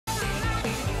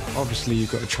Obviously,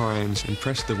 you've got to try and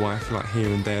impress the wife, like here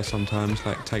and there sometimes,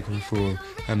 like take her for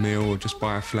a meal or just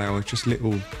buy her flowers, just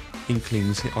little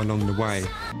inklings along the way.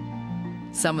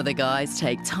 Some of the guys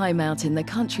take time out in the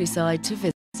countryside to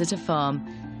visit a farm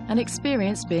and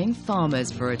experience being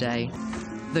farmers for a day.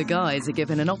 The guys are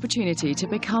given an opportunity to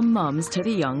become mums to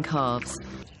the young calves.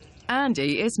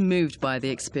 Andy is moved by the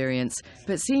experience,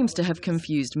 but seems to have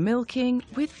confused milking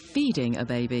with feeding a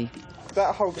baby.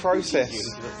 That whole process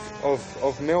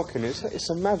of milking, it's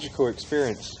a magical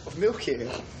experience. Of milking?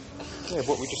 Yeah,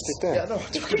 what we just did there. Yeah, no, I'm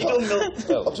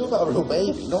talking about a real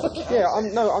baby, not a cow. Yeah,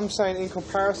 I'm saying in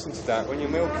comparison to that, when you're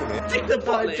milking it, Take the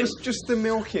bottle. just the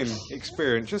milking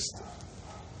experience, just...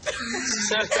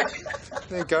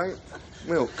 There you go,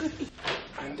 milk.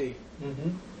 Andy,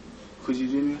 could you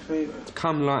do me a favour?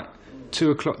 Come like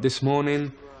 2 o'clock this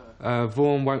morning,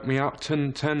 Vaughan woke me up,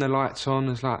 turn the lights on,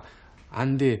 it's like,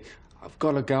 Andy, I've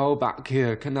got a girl back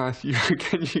here, can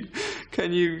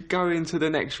you go into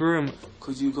the next room?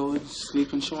 Could you go and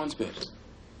sleep in Sean's bed?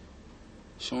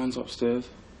 Sean's upstairs.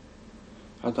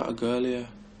 I got a girl here.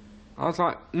 I was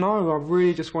like, no, I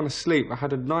really just want to sleep. I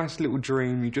had a nice little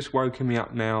dream, you just woken me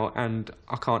up now, and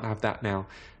I can't have that now.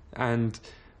 And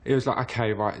it was like,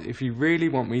 okay, right, if you really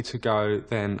want me to go,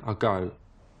 then I'll go.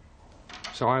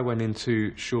 So I went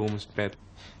into Sean's bed.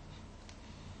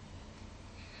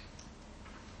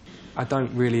 I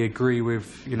don't really agree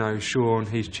with, you know, Sean,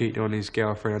 he's cheated on his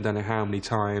girlfriend I don't know how many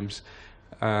times,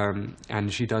 and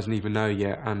she doesn't even know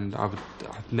yet, and I'd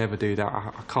never do that.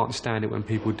 I can't stand it when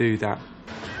people do that.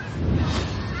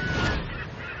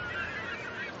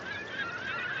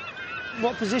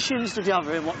 What positions did you have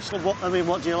her in?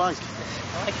 What do you like?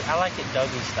 I like it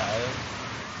doggy style.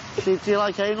 Do you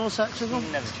like anal sex with them?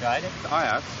 Never tried it. I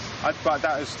have, but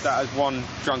that was one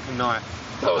drunken night.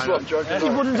 That was one drunken night.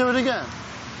 You wouldn't do it again?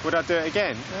 Would I do it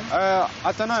again? Yeah.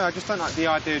 I don't know, I just don't like the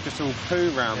idea of just all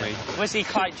poo around me. Was he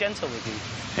quite gentle with you?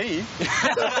 He?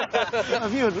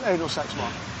 Have you had anal sex,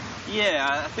 Mark? Yeah,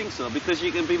 I think so, because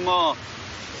you can be more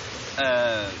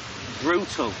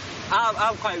brutal.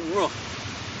 I'm quite rough.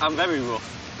 I'm very rough,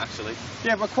 actually.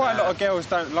 Yeah, but quite a lot of girls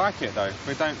don't like it, though.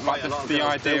 They don't like the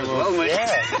idea of... Well,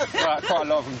 yeah. Well, quite a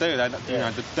lot of them do. They, you know,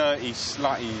 the dirty,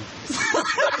 slutty...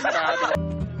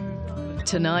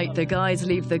 Tonight, the guys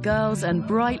leave the girls and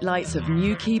bright lights of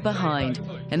Newquay behind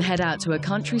and head out to a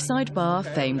countryside bar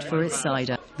famed for its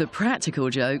cider. The practical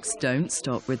jokes don't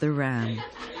stop with the ram.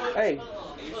 Hey.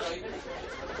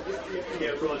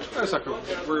 That's like a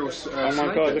real... oh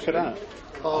my God, look at that.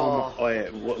 Oh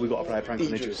yeah, we got to play a prank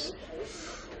on Idris.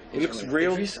 It looks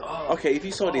real. Okay, if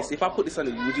you saw this, if I put this on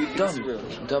it, would you think it's real?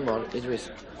 Dumb on Idris.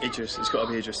 Idris, it's got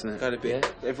to be Idris, isn't it? Gotta be. Yeah.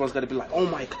 Everyone's gotta be like, oh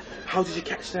my, how did you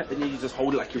catch that? And then you just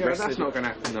hold it like you're wrestling. That's not gonna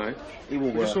happen, though. It will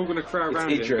work. We're just all gonna crowd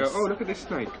around it and go, oh, look at this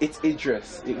snake. It's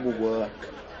Idris. It will work.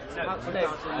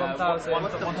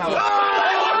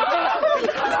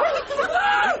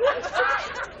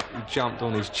 He jumped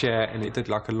on his chair and it did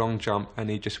like a long jump and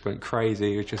he just went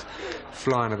crazy. He was just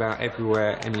flying about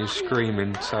everywhere and he was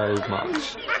screaming so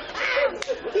much.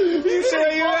 You see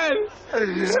what you meant?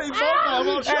 You see Bob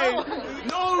now, hey,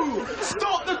 no!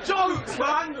 Stop the jokes,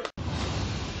 man!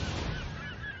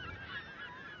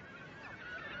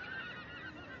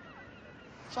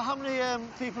 So how many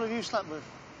people have you slept with?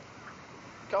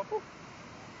 Couple?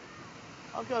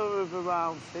 I'll go with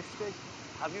around 50.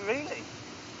 Have you really?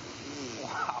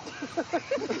 Wow.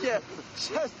 Yeah.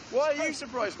 Why are you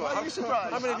surprised, Mark? Why are you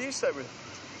surprised? How many have you slept with?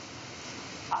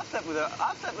 I've slept with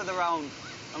around,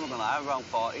 I'm not gonna lie, around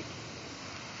 40.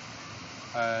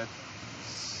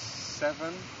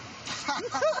 7.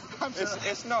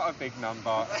 It's not a big number,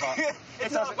 but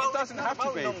it doesn't have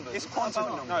to be. It's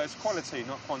quantity. No, it's quality,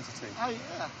 not quantity. Oh,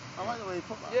 yeah. I like the way you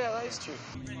put that. Yeah, that is true.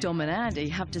 Dom and Andy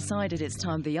have decided it's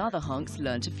time the other hunks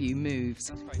learnt a few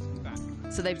moves.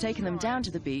 So they've taken them down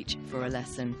to the beach for a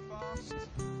lesson.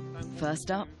 First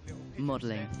up,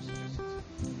 modelling.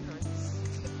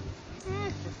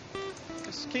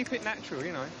 Just keep it natural,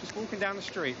 you know, just walking down the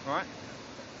street, right?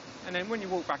 And then when you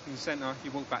walk back in the centre,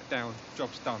 you walk back down,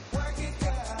 job's done.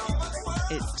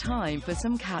 It's time for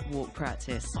some catwalk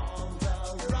practice.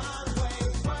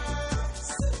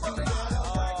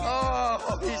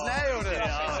 Oh, he's nailed it.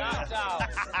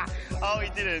 Oh, he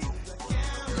didn't.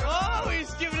 Oh,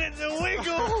 he's giving it the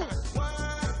wiggle.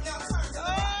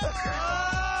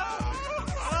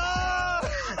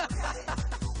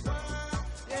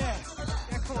 Yeah,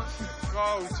 come on.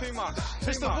 Oh, too much.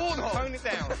 Mr. Warnock. Tone it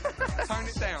down. Tone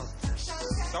it down.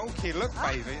 Donkey, look,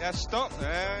 baby. Stop.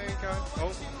 There you go.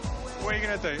 Oh, what are you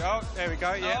going to do? Oh, there we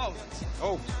go, yeah.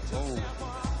 Oh,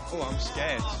 I'm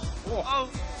scared. Oh,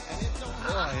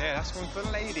 yeah, that's one for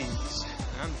the ladies.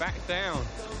 And back down.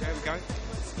 There we go.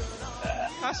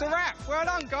 That's a wrap. Well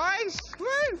done, guys.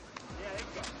 Woo!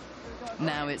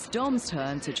 Now it's Dom's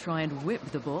turn to try and whip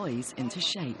the boys into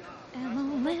shape.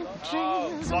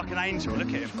 Oh, it's like an angel, look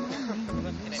at him.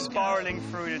 Spiralling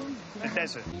through the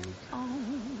desert.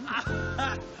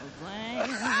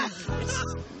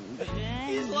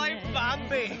 He's like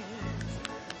Bambi.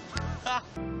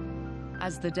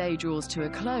 As the day draws to a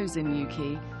close in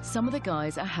Newquay, some of the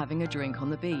guys are having a drink on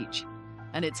the beach.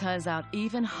 And it turns out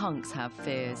even hunks have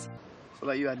fears. What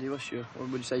about you, Andy? What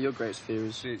would you say your greatest fear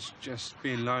is? It's just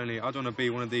being lonely. I don't want to be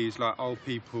one of these like old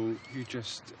people who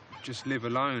just live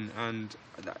alone, and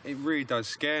it really does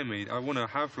scare me. I want to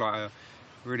have like a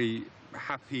really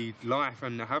happy life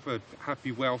and have a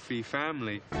happy, wealthy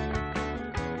family.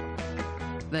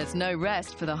 There's no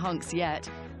rest for the hunks yet.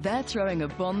 They're throwing a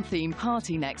Bond-themed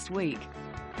party next week.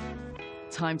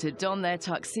 Time to don their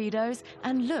tuxedos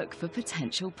and look for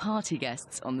potential party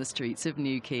guests on the streets of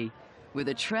Newquay, with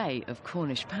a tray of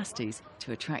Cornish pasties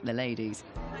to attract the ladies.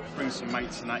 Bring some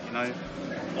mates and that, you know.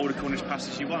 All the Cornish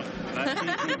pasties you want, you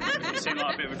know. You seem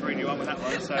like a bit of a greedy one with that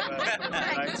one, so you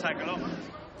know, tag along.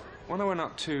 When I went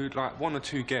up to like one or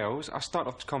two girls, I started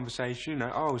off the conversation, you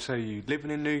know, oh, so you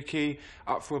living in Newquay,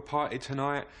 up for a party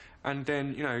tonight, and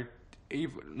then, you know,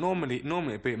 normally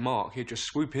it'd be Mark, he'd just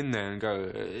swoop in there and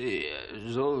go,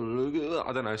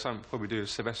 I don't know, probably do a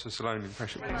Sylvester Stallone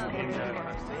impression.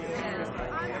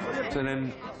 So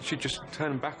then she'd just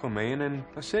turn back on me and then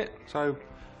that's it. So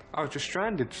I was just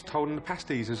stranded, just holding the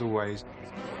pasties as always.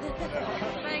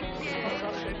 Thank you.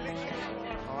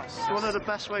 It's one of the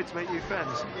best ways to make new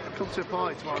friends. Come to a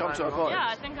party tomorrow. Come to a party? Yeah,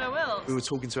 I think I will. We were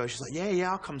talking to her, she's like,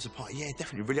 yeah, I'll come to the party. Yeah,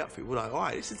 definitely, really up for it. We're like, all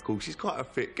right, this is cool. She's quite a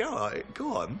fit girl. Like,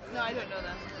 go on. No, I don't know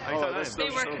them. Oh, you don't know They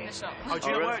work in the shop. Oh, do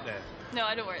you not work there? No,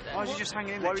 I don't work there. Why was you just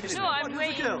hanging in there? No, I'm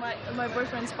waiting. My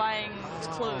boyfriend's buying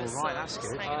clothes. Right, that's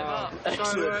good. Hanging about.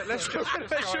 So let's shall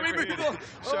we move on?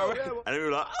 And then we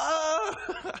were like,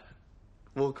 ah!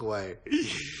 Walk away.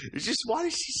 It's just, why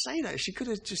did she say that? She could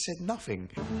have just said nothing.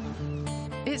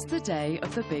 It's the day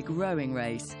of the big rowing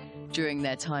race. During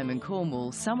their time in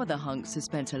Cornwall, some of the hunks have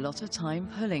spent a lot of time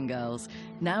pulling girls.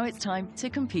 Now it's time to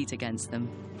compete against them.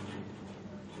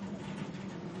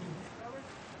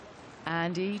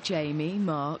 Andy, Jamie,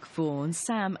 Mark, Vaughan,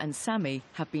 Sam and Sammy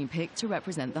have been picked to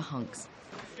represent the hunks.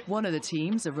 One of the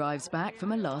teams arrives back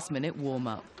from a last-minute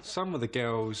warm-up. Some of the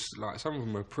girls, like, some of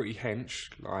them are pretty hench,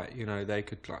 like, you know, they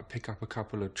could, like, pick up a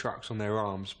couple of trucks on their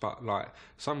arms, but, like,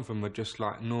 some of them are just,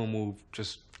 like, normal,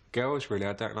 just girls, really.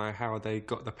 I don't know how they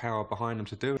got the power behind them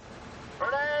to do it.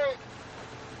 Ready?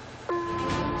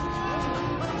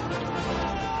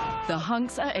 The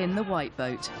hunks are in the white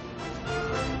boat.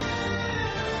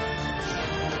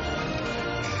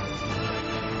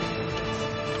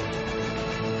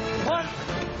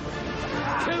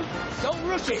 Don't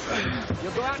rush it.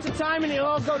 You'll go out to time and it'll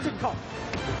all go to cop.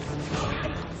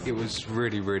 It was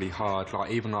really, really hard.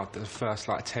 Like, even after the first,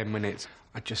 like, 10 minutes,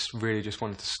 I just really just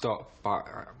wanted to stop, but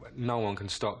no one can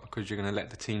stop because you're going to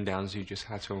let the team down, so you just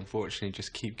had to, unfortunately,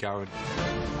 just keep going.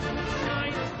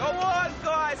 Go on,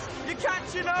 guys. You're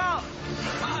catching up.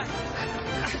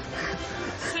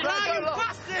 Now, you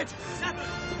bastard.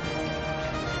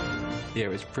 Yeah, it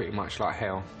was pretty much like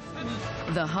hell.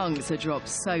 The hunks are dropped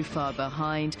so far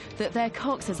behind that their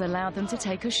cox has allowed them to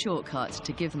take a shortcut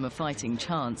to give them a fighting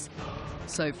chance.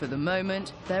 So for the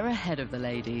moment, they're ahead of the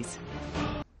ladies.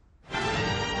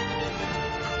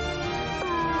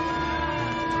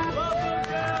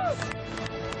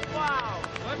 Wow.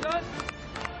 Well done.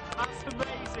 That's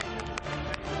amazing.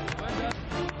 Well done.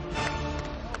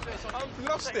 I've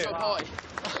lost it. I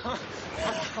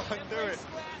can't do it.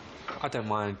 I don't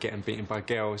mind getting beaten by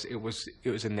girls. It was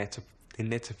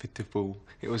inevitable.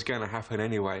 It was going to happen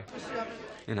anyway.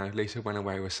 You know, Lisa went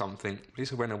away with something.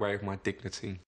 Lisa went away with my dignity.